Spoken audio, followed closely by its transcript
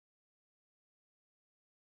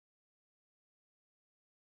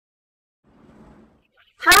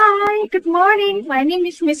Hi, good morning. My name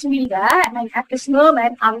is Ms Wida, and at this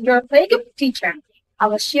moment, I'm your Playgroup teacher. I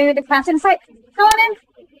will show you the class inside. Go on in.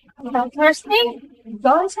 Without first thing,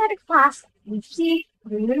 go inside the class and see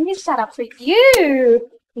the room is set up for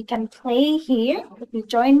you. We can play here. If you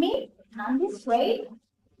join me on this way,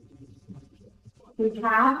 we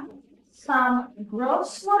have some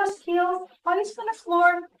gross motor skills toys on the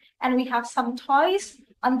floor, and we have some toys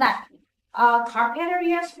on that carpet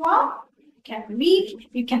area as well. You can read,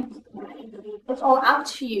 you can, it's all up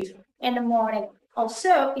to you in the morning.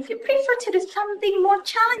 Also, if you prefer to do something more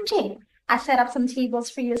challenging, I set up some tables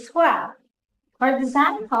for you as well. For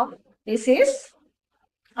example, this is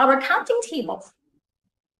our counting tables.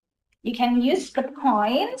 You can use the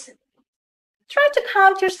coins. Try to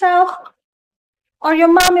count yourself, or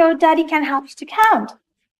your mommy or daddy can help you to count.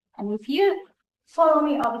 And if you follow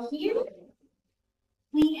me over here,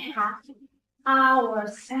 we have our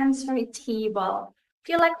sensory table.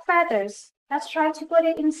 Feel like feathers. Let's try to put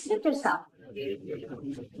it in sit yourself.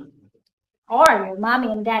 Or your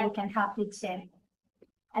mommy and daddy can help you too.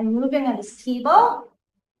 And moving on this table.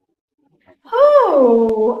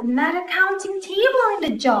 Oh, another counting table in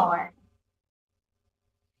the jar.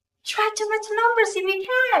 Try to write numbers if you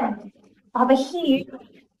can. Over here,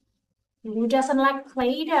 who doesn't like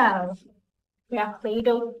Play-Doh? We have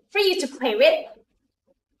Play-Doh for you to play with.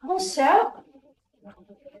 Also,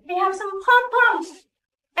 we have some pom-poms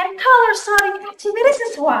and color-sorting activities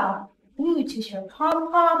as well. You choose your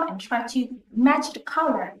pom-pom and try to match the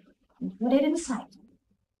color and put it inside.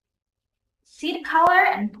 See the color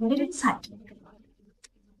and put it inside.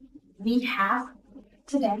 We have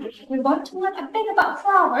today, we're going to learn a bit about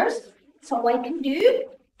flowers. So what you can do, you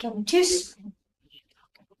can choose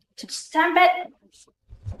to stamp it.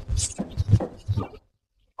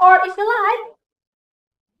 Or if you like,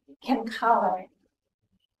 you can color it.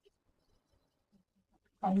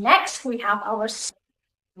 And next we have our, this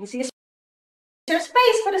is your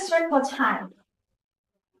space for the circle time.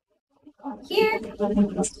 Here, we'll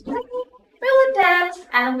dance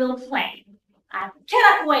and we'll play. I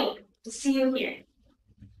cannot wait to see you here.